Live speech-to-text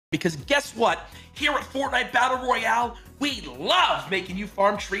Because guess what? Here at Fortnite Battle Royale, we love making you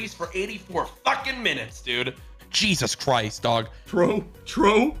farm trees for 84 fucking minutes, dude. Jesus Christ, dog.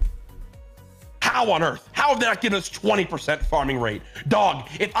 True. How on earth? How have they not given us 20% farming rate? Dog,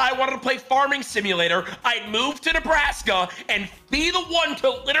 if I wanted to play Farming Simulator, I'd move to Nebraska and be the one to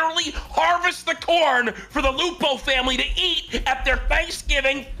literally harvest the corn for the Lupo family to eat at their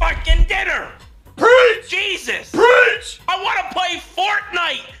Thanksgiving fucking dinner. Preach! Jesus! Preach! I want to play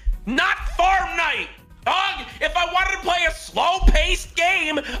Fortnite, not Farm Night. Dog, if I wanted to play a slow-paced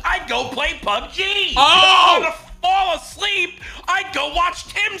game, I'd go play PUBG. Oh! If I wanted to fall asleep, I'd go watch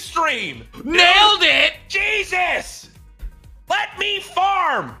Tim stream. Nailed it! Jesus! Let me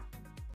farm!